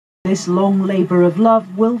This long labour of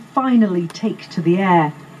love will finally take to the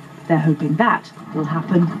air. They're hoping that will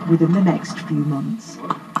happen within the next few months.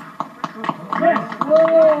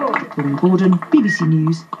 Lauren Gordon, BBC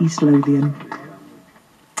News, East Lothian.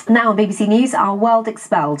 Now on BBC News, our world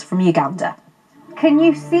expelled from Uganda. Can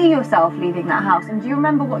you see yourself leaving that house? And do you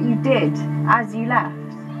remember what you did as you left?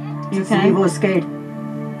 We were scared.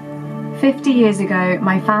 50 years ago,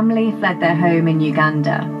 my family fled their home in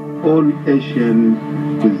Uganda. All Asian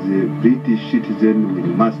with a British citizen we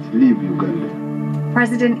must leave Uganda.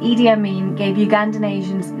 President Idi Amin gave Ugandan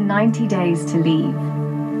Asians 90 days to leave.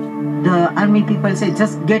 The army people said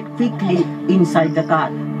just get quickly inside the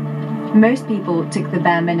car. Most people took the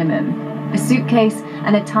bare minimum, a suitcase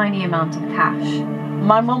and a tiny amount of cash.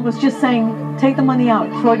 My mom was just saying, take the money out,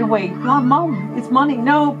 throw it away. Mom, it's money.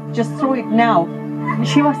 No, just throw it now.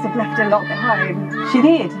 She must have left a lot behind. She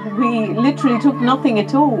did. We literally took nothing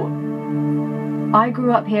at all. I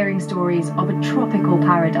grew up hearing stories of a tropical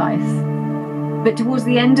paradise. But towards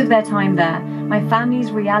the end of their time there, my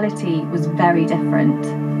family's reality was very different.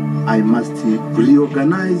 I must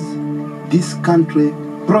reorganize this country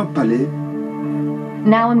properly.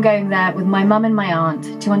 Now I'm going there with my mum and my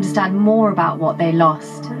aunt to understand more about what they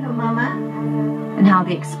lost. Hello, Mama. And how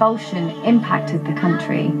the expulsion impacted the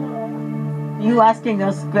country. You asking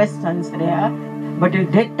us questions there, but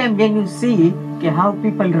at that time when you see how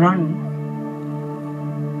people run.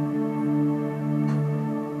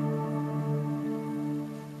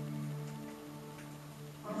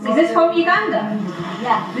 Is this from Uganda?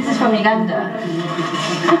 Yeah. This is from Uganda.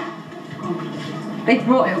 They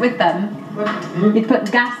brought it with them. You'd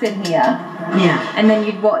put gas in here. Yeah. And then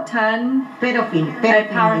you'd what, turn? Paraffin.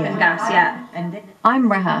 Paraffin gas, yeah. I'm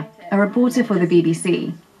Reha, a reporter for the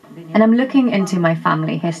BBC, and I'm looking into my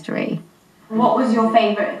family history. What was your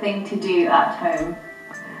favourite thing to do at home?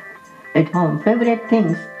 At home, favourite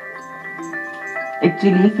things.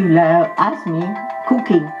 Actually, if you ask me,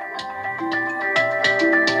 cooking.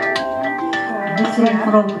 This one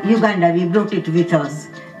from Uganda, we brought it with us.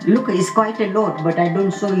 Look, it's quite a lot, but I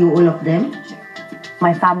don't show you all of them.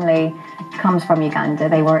 My family comes from Uganda.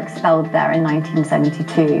 They were expelled there in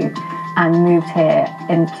 1972 and moved here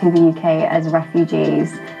into the UK as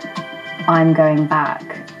refugees. I'm going back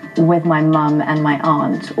with my mum and my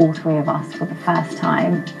aunt, all three of us, for the first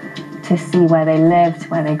time, to see where they lived,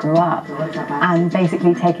 where they grew up, and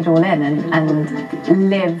basically take it all in and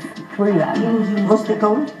live through them. What's it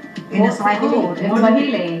called? In Swahili? In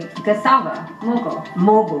Swahili, cassava, mogo.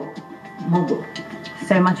 Mogo.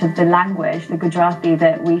 So much of the language, the Gujarati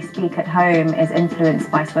that we speak at home, is influenced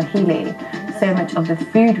by Swahili. So much of the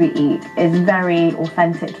food we eat is very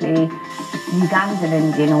authentically Ugandan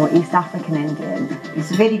Indian or East African Indian.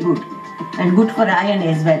 It's very good, and good for iron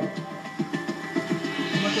as well.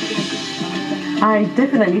 I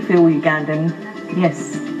definitely feel Ugandan.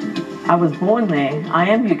 Yes, I was born there. I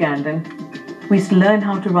am Ugandan. We used to learn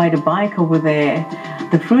how to ride a bike over there.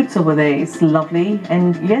 The fruits over there is lovely,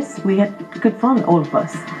 and yes, we had good fun, all of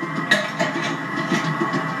us.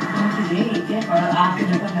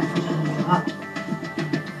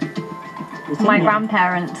 My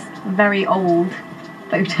grandparents, very old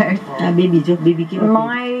photo.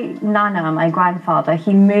 My nana, my grandfather,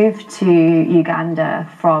 he moved to Uganda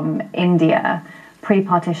from India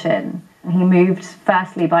pre-partition. He moved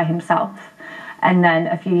firstly by himself, and then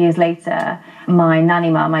a few years later, my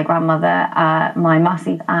nanima, my grandmother, my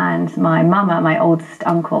masi, and my mama, my oldest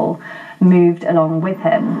uncle, moved along with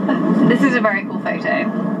him. This is a very cool photo.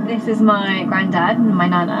 This is my granddad, my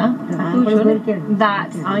nana.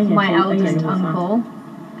 That's my eldest uncle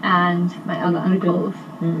and my other uncles.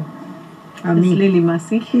 It's Lily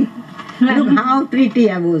Masi. Look how pretty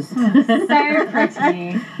I was. So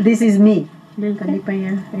pretty. This is me.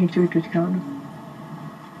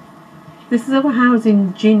 This is our house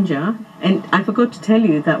in Ginger, and I forgot to tell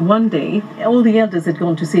you that one day all the elders had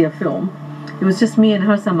gone to see a film. It was just me and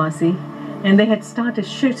her Samasi, and they had started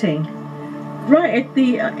shooting right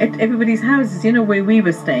at everybody's houses, you know, where we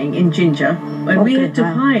were staying in Ginger, and we had to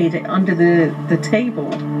hide under the table.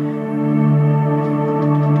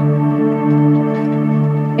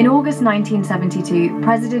 In August 1972,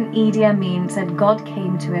 President Idi Amin said God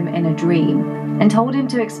came to him in a dream and told him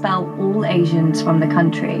to expel all Asians from the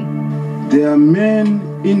country. Their main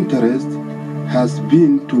interest has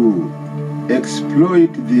been to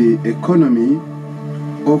exploit the economy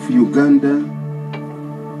of Uganda.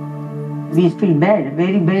 We feel bad,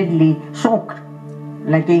 very badly shocked,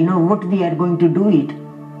 like what we are going to do it.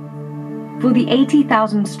 For the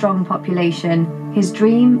 80,000 strong population, his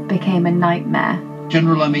dream became a nightmare.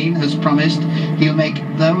 General Amin has promised he'll make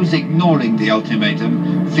those ignoring the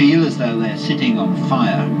ultimatum feel as though they're sitting on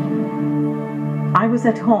fire. was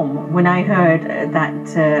at home when I heard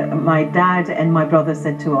that my dad and my brother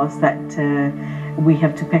said to us that we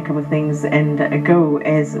have to pack our things and go,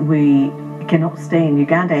 as we cannot stay in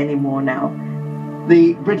Uganda anymore now.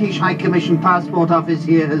 The British High Commission Passport Office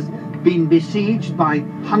here has been besieged by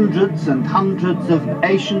hundreds and hundreds of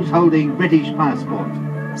Asians holding British passports.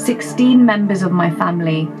 16 members of my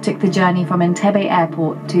family took the journey from Entebbe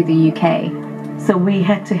Airport to the UK. So we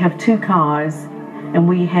had to have 2 cars, and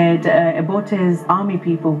we had Abote's army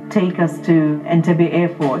people take us to Entebbe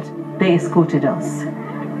Airport. They escorted us.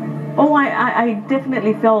 Oh, I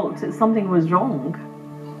definitely felt something was wrong.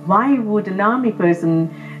 Why would an army person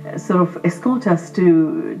sort of escort us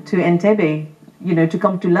to Entebbe, you know, to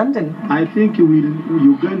come to London? I think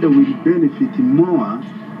Uganda will benefit more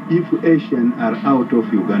if Asians are out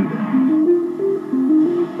of Uganda.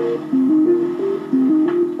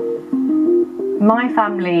 My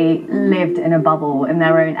family lived in a bubble in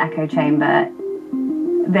their own echo chamber.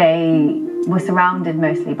 They were surrounded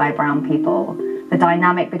mostly by brown people. The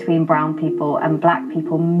dynamic between brown people and black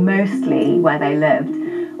people, mostly where they lived,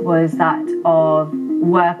 was that of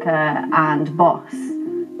worker and boss.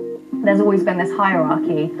 There's always been this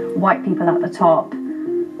hierarchy: white people at the top,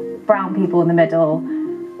 brown people in the middle,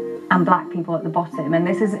 and black people at the bottom. And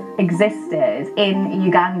this has existed in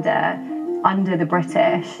Uganda under the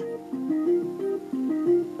British.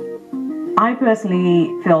 I personally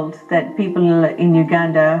felt that people in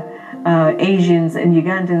Uganda, Asians and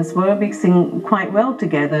Ugandans, were mixing quite well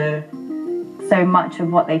together. So much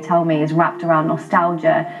of what they tell me is wrapped around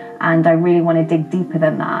nostalgia, and I really want to dig deeper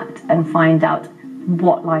than that and find out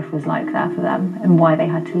what life was like there for them and why they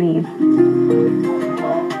had to leave.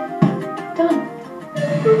 Done.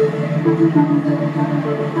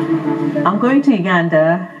 I'm going to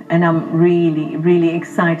Uganda and I'm really, really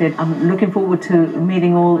excited. I'm looking forward to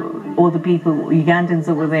meeting all the people, Ugandans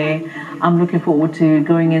over there. I'm looking forward to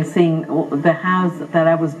going and seeing the house that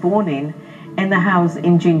I was born in and the house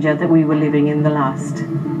in Jinja that we were living in the last.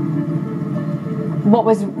 What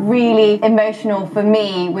was really emotional for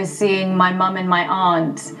me was seeing my mum and my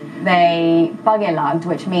aunt. They bagelagged,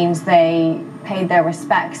 which means they paid their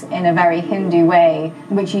respects in a very Hindu way,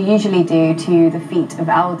 which you usually do to the feet of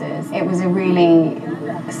elders. It was a really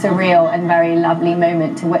surreal and very lovely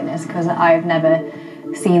moment to witness, because I've never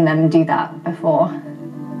seen them do that before.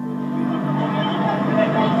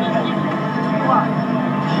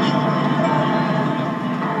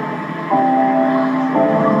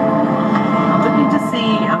 I'm looking to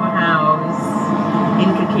see our house in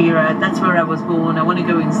Kakira. That's where I was born. I want to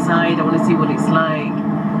go inside. I want to see what it's like.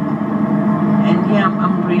 And yeah,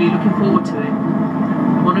 I'm really looking forward to it.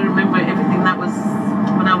 I want to remember everything that was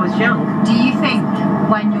when I was young. Do you think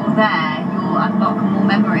when you're there, you'll unlock more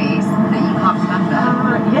memories that you can't remember?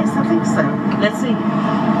 Yes, I think so. Let's see.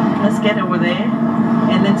 Let's get over there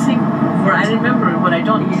and then see where I remember and what I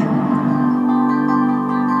don't.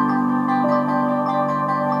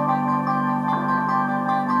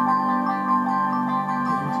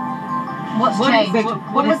 What's changed?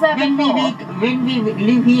 What was there before? When we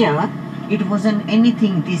live here, it wasn't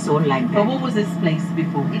anything this all like that. But what was this place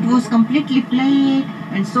before? It was completely plain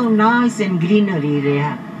and so nice and greenery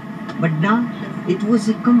there. But now it was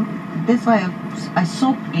that's why I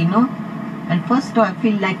sobbed, you know. And first I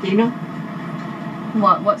feel like, you know.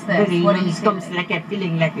 What's this? Very, What are you it comes feeling? like a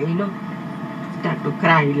feeling like, you know, start to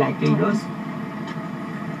cry like, you know.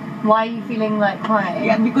 Why are you feeling like crying?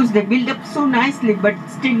 Yeah, because they build up so nicely, but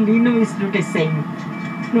still, you know, it's not the same.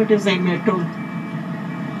 It's not the same at all.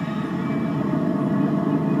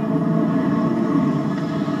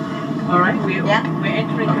 Alright, we're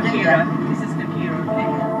entering Kakira. This is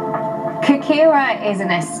Kakira. Kakira is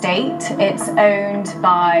an estate. It's owned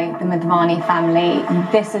by the Madhvani family.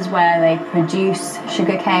 This is where they produce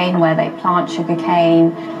sugarcane, where they plant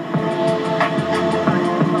sugarcane.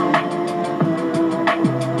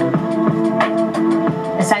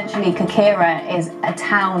 Essentially, Kakira is a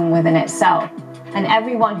town within itself, and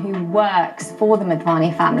everyone who works for the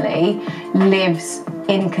Madhvani family lives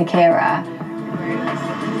in Kakira.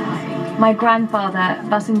 My grandfather,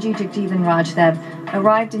 Basanji Jagjeevan Rajdev,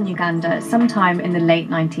 arrived in Uganda sometime in the late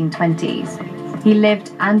 1920s. He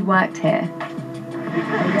lived and worked here.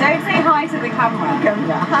 Don't say hi to the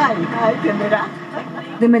camera. Hi,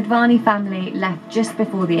 camera. The Madhvani family left just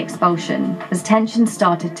before the expulsion, as tensions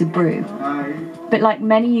started to brew. But like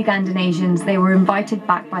many Ugandan Asians, they were invited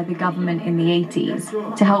back by the government in the 80s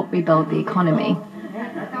to help rebuild the economy.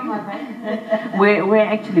 We're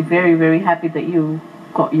actually very, very happy that you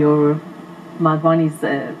got your Madhvani's,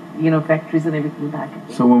 factories and everything back.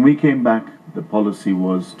 So when we came back, the policy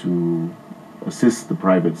was to assist the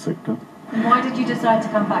private sector. Why did you decide to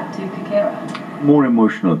come back to Kakira? more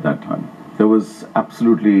emotional at that time. There was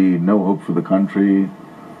absolutely no hope for the country.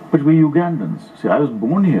 But we're Ugandans. See, I was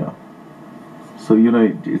born here. So,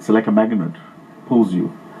 it's like a magnet, pulls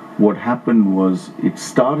you. What happened was it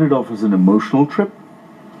started off as an emotional trip,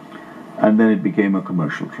 and then it became a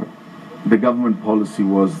commercial trip. The government policy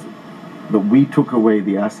was that we took away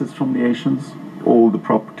the assets from the Asians. All the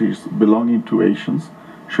properties belonging to Asians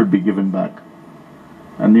should be given back.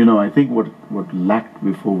 And I think what lacked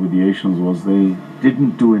before with the Asians was they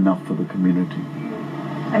didn't do enough for the community.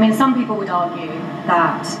 I mean, some people would argue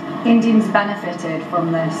that Indians benefited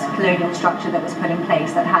from this colonial structure that was put in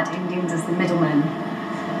place that had Indians as the middlemen.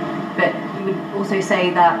 But you would also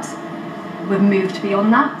say that we've moved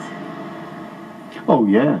beyond that? Oh,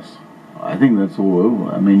 yes. I think that's all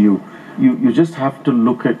over. I mean, you just have to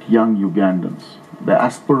look at young Ugandans. Their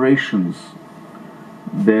aspirations,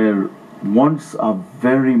 their wants are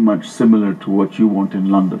very much similar to what you want in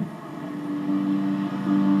London.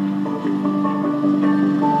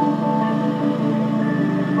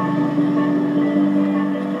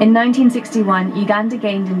 In 1961, Uganda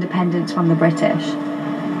gained independence from the British.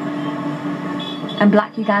 And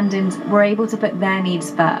black Ugandans were able to put their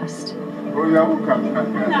needs first.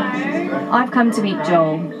 I've come to meet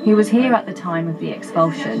Joel, who was here at the time of the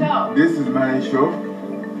expulsion. This is my show.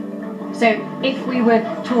 So if we were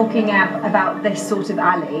talking about this sort of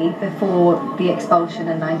alley before the expulsion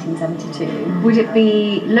in 1972, would it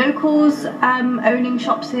be locals owning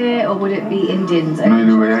shops here, or would it be Indians owning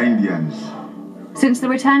No, we shops are here? Indians. Since the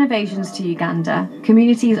return of Asians to Uganda,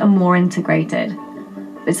 communities are more integrated,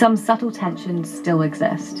 but some subtle tensions still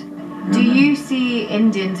exist. Do you see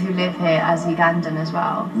Indians who live here as Ugandan as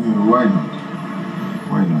well? Why not?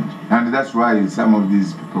 Why not? And that's why some of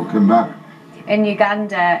these people came back. In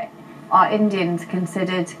Uganda, are Indians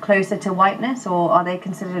considered closer to whiteness, or are they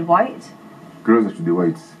considered white? Closer to the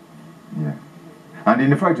whites. Yeah. And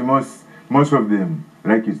in fact, most of them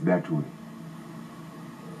like it that way.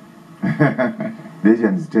 The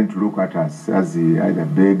Asians tend to look at us as either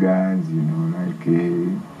beggars,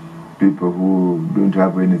 people who don't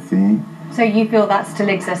have anything. So you feel that still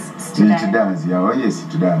exists today? It does, yeah. Oh, yes,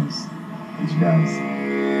 it does. It does.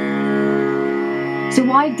 So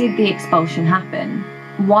why did the expulsion happen?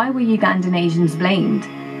 Why were Ugandan Asians blamed?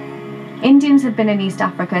 Indians have been in East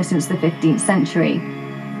Africa since the 15th century.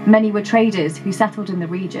 Many were traders who settled in the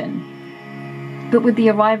region. But with the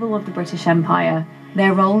arrival of the British Empire,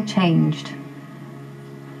 their role changed.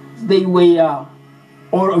 They were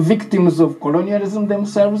all victims of colonialism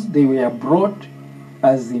themselves. They were brought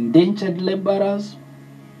as indentured laborers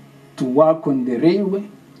to work on the railway,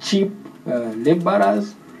 cheap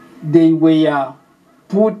laborers. They were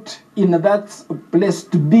put in that place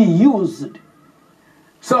to be used.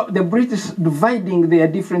 So the British dividing their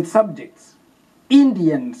different subjects.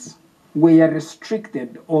 Indians were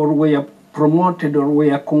restricted or were promoted or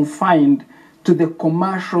were confined to the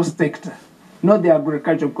commercial sector, not the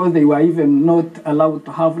agriculture, because they were even not allowed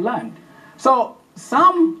to have land. So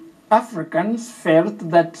some Africans felt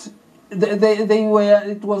that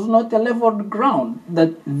it was not a leveled ground,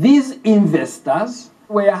 that these investors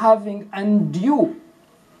were having undue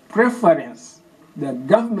preference, the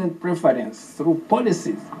government preference through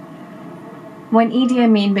policies. When Idi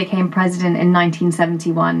Amin became president in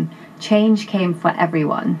 1971, change came for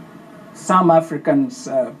everyone. Some Africans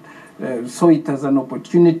saw it as an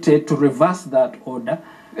opportunity to reverse that order.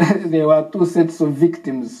 There were two sets of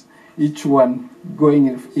victims, each one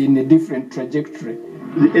going in a different trajectory.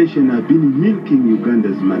 The Asians have been milking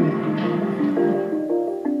Uganda's money.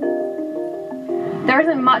 There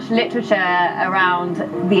isn't much literature around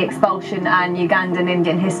the expulsion and Ugandan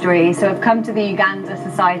Indian history, so I've come to the Uganda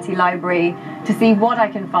Society Library to see what I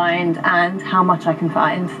can find and how much I can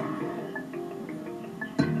find.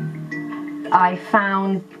 I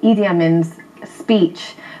found Idi Amin's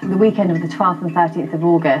speech the weekend of the 12th and 13th of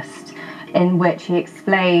August, in which he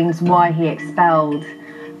explains why he expelled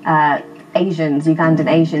Asians, Ugandan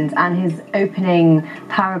Asians, and his opening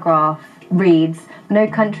paragraph reads, "No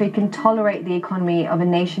country can tolerate the economy of a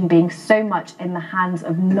nation being so much in the hands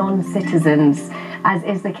of non-citizens, as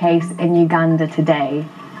is the case in Uganda today.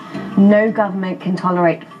 No government can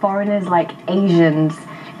tolerate foreigners like Asians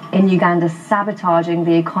in Uganda sabotaging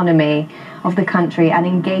the economy of the country and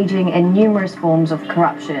engaging in numerous forms of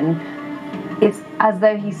corruption." It's as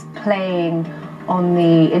though he's playing on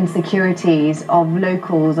the insecurities of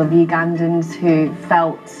locals, of Ugandans who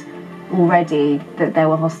felt already that there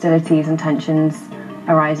were hostilities and tensions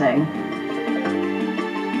arising.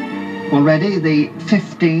 Already the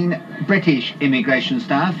 15 British immigration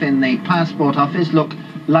staff in the passport office look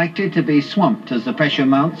likely to be swamped as the pressure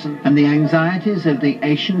mounts, and the anxieties of the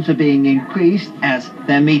Asians are being increased as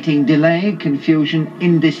they're meeting delay, confusion,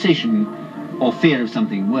 indecision, or fear of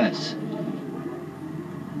something worse.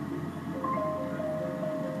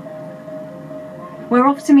 We're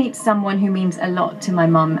off to meet someone who means a lot to my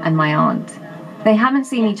mum and my aunt. They haven't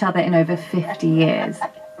seen each other in over 50 years.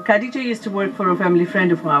 Khadija used to work for a family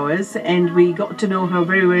friend of ours, and we got to know her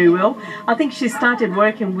very, very well. I think she started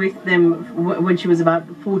working with them when she was about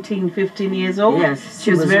 14, 15 years old. Yes,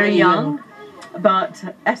 she was very young, but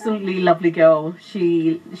absolutely lovely girl.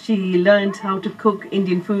 She learned how to cook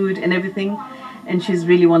Indian food and everything, and she's a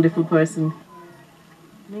really wonderful person.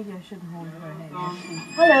 Maybe I shouldn't hold her hand.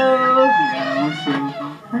 Hello.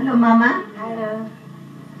 Hello, Mama. Hello.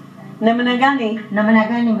 Namanagani.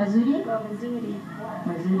 Namanagani, Mazuri? Mazuri.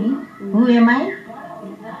 Mazuri. Who am I?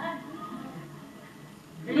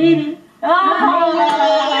 Lady. Oh,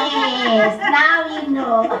 yes. Now you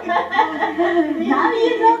know. Now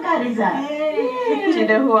you know, Carissa. Do you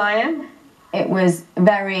know who I am? It was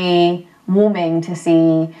very warming to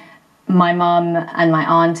see my mum and my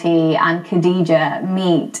auntie and Khadija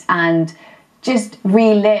meet and just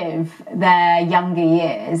relive their younger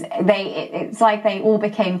years. It's like they all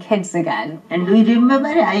became kids again. And do you remember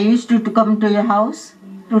I used to come to your house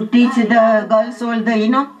to teach the girls all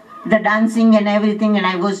the, the dancing and everything, and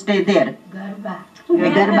I would stay there. Garba.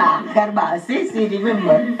 See,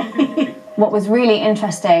 remember. What was really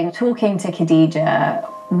interesting talking to Khadija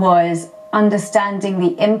was understanding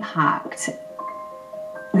the impact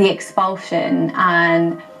the expulsion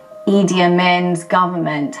and Idi Amin's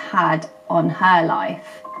government had on her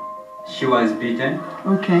life. She was beaten.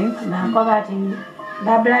 Okay.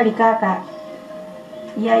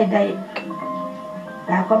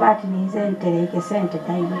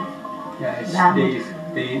 Yes,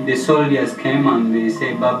 the soldiers came and they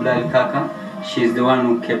say Babla Kaka, she's the one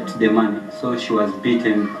who kept the money. So she was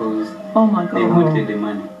beaten because they wanted the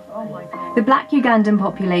money. The black Ugandan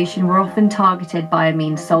population were often targeted by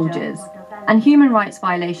Amin's soldiers, and human rights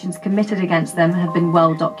violations committed against them have been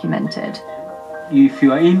well documented. If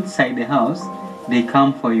you are inside the house, they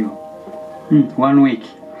come for you. 1 week,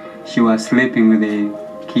 she was sleeping with a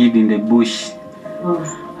kid in the bush.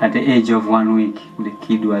 At the age of 1 week, the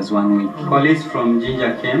kid was 1 week. Police from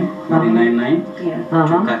Jinja came with the 99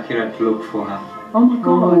 to Kakira to look for her. Oh my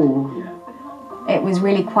God. Yeah. It was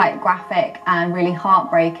really quite graphic and really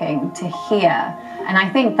heartbreaking to hear. And I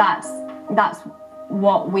think that's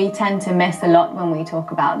what we tend to miss a lot when we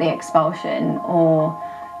talk about the expulsion or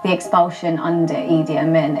the expulsion under Idi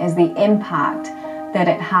Amin, is the impact that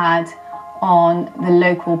it had on the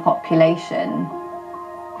local population.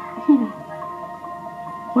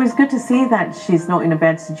 Well, it's good to see that she's not in a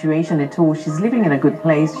bad situation at all. She's living in a good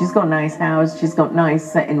place. She's got a nice house. She's got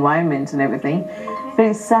nice environment and everything. But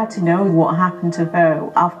it's sad to know what happened to her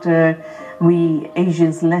after we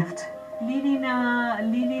Asians left. Lilina.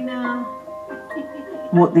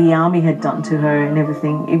 What the army had done to her and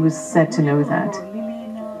everything. It was sad to know that.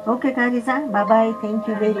 Okay, Carissa. Bye-bye. Thank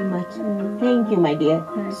you very much. Thank you, my dear.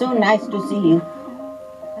 So nice to see you.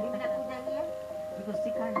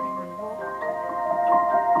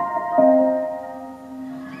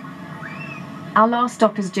 Our last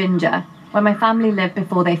stop is Jinja, where my family lived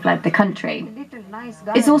before they fled the country.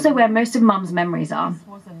 It's also where most of Mum's memories are,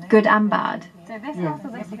 good and bad.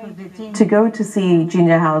 To go to see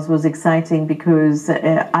Jinja House was exciting because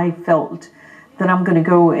I felt that I'm going to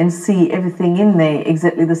go and see everything in there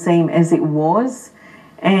exactly the same as it was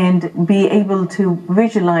and be able to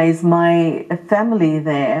visualize my family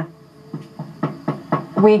there.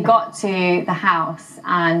 We got to the house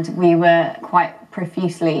and we were quite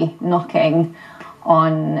profusely knocking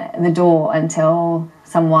on the door until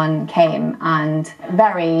someone came and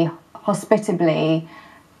very hospitably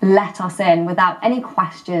let us in without any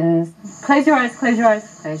questions. Close your eyes, close your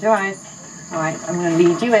eyes, close your eyes. All right, I'm going to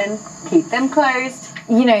lead you in. Keep them closed.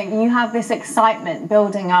 You know, you have this excitement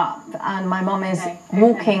building up and my mum is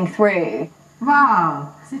walking through.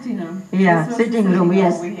 Wow. Sitting room. Yeah, sitting room,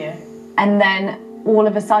 yes. And then all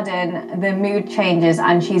of a sudden the mood changes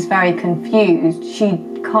and she's very confused. She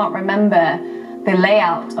can't remember the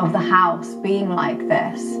layout of the house being like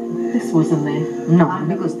this. This wasn't there. No,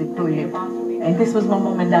 because the toilet. And this was my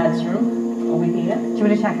mum and dad's room over here. Do you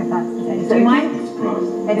want to check if that's the same? Do you mind? It's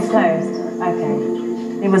closed. It's closed.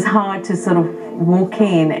 Okay. It was hard to sort of walk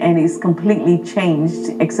in and it's completely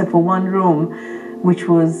changed except for one room, which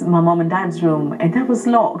was my mum and dad's room, and that was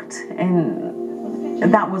locked,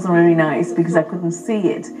 and that wasn't very nice because I couldn't see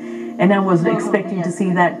it, and I was expecting to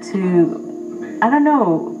see that too. I don't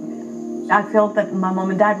know, I felt that my mum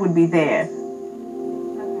and dad would be there.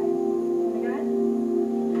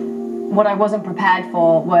 what I wasn't prepared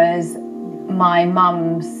for was my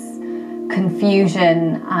mum's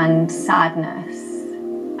confusion and sadness.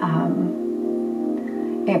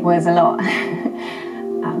 It was a lot.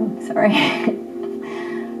 Sorry.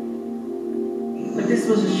 But this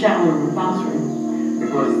was a shower in the bathroom.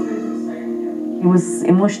 It was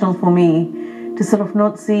emotional for me to sort of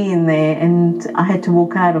not see in there, and I had to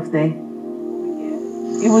walk out of there.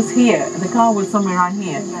 It was here. The car was somewhere around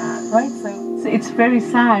here, right? So it's very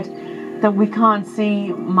sad that we can't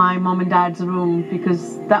see my mom and dad's room,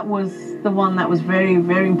 because that was the one that was very,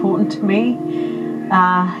 very important to me.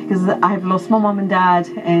 Because I've lost my mom and dad,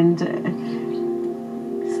 and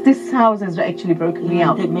this house has actually broken me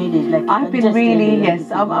up. They made it like I've been really, yes,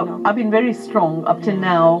 I've been very strong up till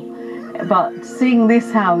now, but seeing this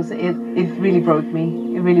house, it really broke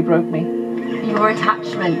me. It really broke me. Your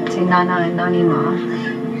attachment to Nana and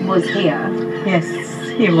Nanima was here. Yes,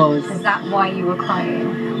 it was. Is that why you were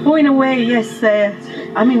crying? Well, in a way, yes.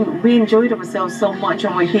 I mean, we enjoyed ourselves so much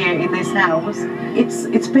over here in this house.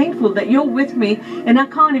 It's painful that you're with me, and I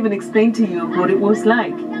can't even explain to you what it was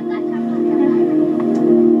like.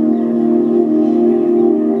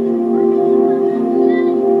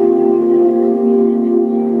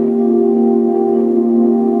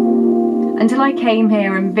 Until I came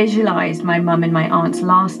here and visualised my mum and my aunt's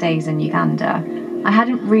last days in Uganda, I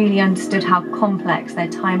hadn't really understood how complex their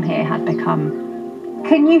time here had become.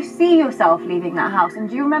 Can you see yourself leaving that house, and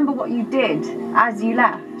do you remember what you did as you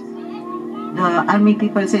left? The army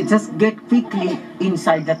people said, just get quickly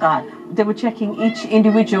inside the car. They were checking each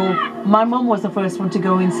individual. My mum was the first one to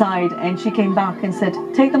go inside, and she came back and said,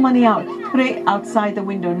 take the money out, put it outside the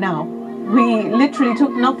window now. We literally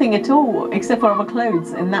took nothing at all except for our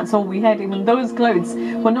clothes, and that's all we had. Even those clothes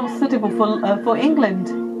were not suitable for England.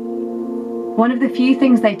 One of the few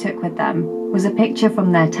things they took with them was a picture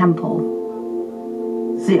from their temple.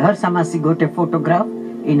 See, her Samasi got a photograph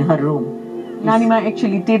in her room. Nanima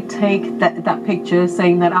actually did take that picture,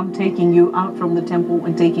 saying that I'm taking you out from the temple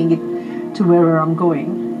and taking it to wherever I'm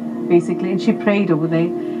going, basically. And she prayed over there,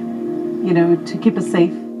 you know, to keep us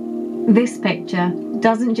safe. This picture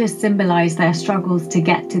doesn't just symbolise their struggles to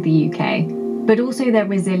get to the UK, but also their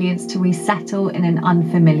resilience to resettle in an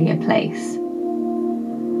unfamiliar place.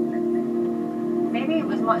 Maybe it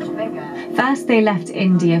was much bigger. First, they left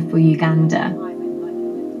India for Uganda.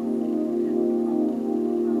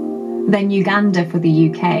 Then Uganda for the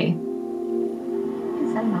UK.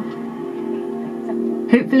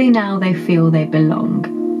 Hopefully now they feel they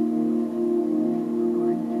belong.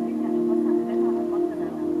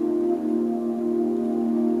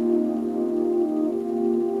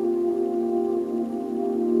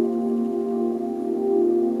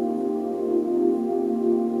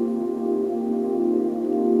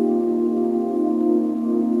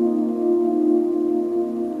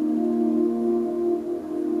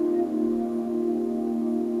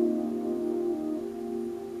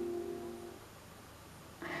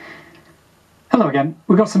 Hello again.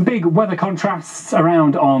 We've got some big weather contrasts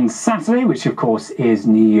around on Saturday, which of course is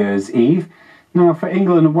New Year's Eve. Now for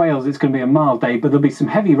England and Wales it's going to be a mild day, but there'll be some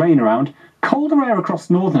heavy rain around, colder air across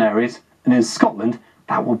northern areas, and in Scotland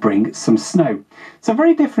that will bring some snow. So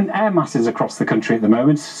very different air masses across the country at the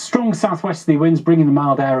moment. Strong southwesterly winds bringing the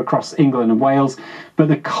mild air across England and Wales, but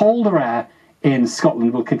the colder air in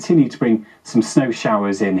Scotland will continue to bring some snow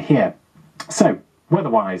showers in here. So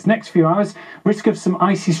weather-wise, next few hours, risk of some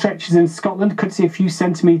icy stretches in Scotland. Could see a few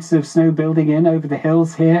centimetres of snow building in over the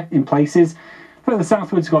hills here in places. Further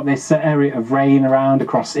southwards, got this area of rain around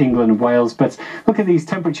across England and Wales. But look at these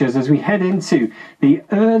temperatures as we head into the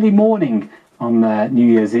early morning on New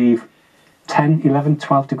Year's Eve. 10, 11,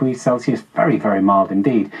 12 degrees Celsius, very, very mild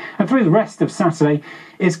indeed. And through the rest of Saturday,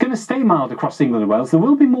 it's going to stay mild across England and Wales. There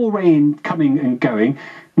will be more rain coming and going.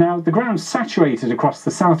 Now, the ground's saturated across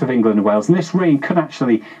the south of England and Wales, and this rain could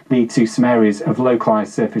actually lead to some areas of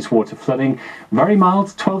localised surface water flooding. Very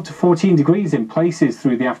mild, 12 to 14 degrees in places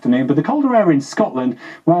through the afternoon, but the colder air in Scotland,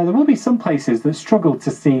 where there will be some places that struggle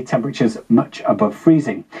to see temperatures much above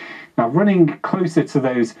freezing. Now, running closer to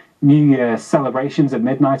those New Year celebrations at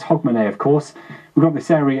midnight, Hogmanay, of course, we've got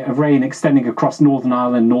this area of rain extending across Northern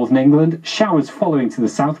Ireland, Northern England, showers following to the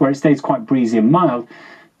south, where it stays quite breezy and mild.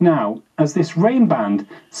 Now, as this rain band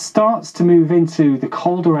starts to move into the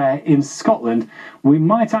colder air in Scotland, we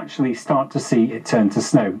might actually start to see it turn to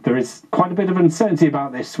snow. There is quite a bit of uncertainty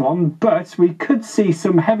about this one, but we could see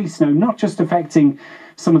some heavy snow, not just affecting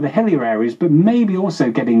some of the hillier areas, but maybe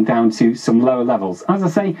also getting down to some lower levels. As I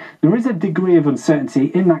say, there is a degree of uncertainty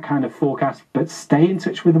in that kind of forecast, but stay in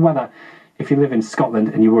touch with the weather if you live in Scotland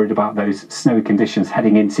and you're worried about those snowy conditions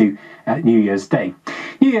heading into New Year's Day.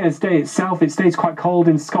 New Year's Day itself, it stays quite cold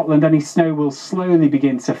in Scotland. Any snow will slowly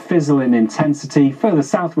begin to fizzle in intensity. Further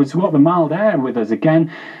southwards, we've got the mild air with us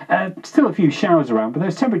again. Still a few showers around, but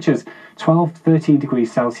those temperatures, 12 to 13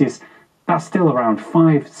 degrees Celsius, that's still around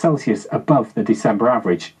 5 Celsius above the December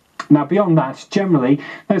average. Now, beyond that, generally,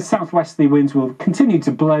 those southwesterly winds will continue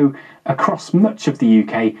to blow across much of the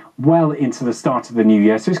UK well into the start of the new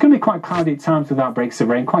year. So it's going to be quite cloudy at times with outbreaks of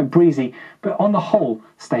rain, quite breezy, but on the whole,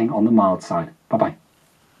 staying on the mild side. Bye-bye.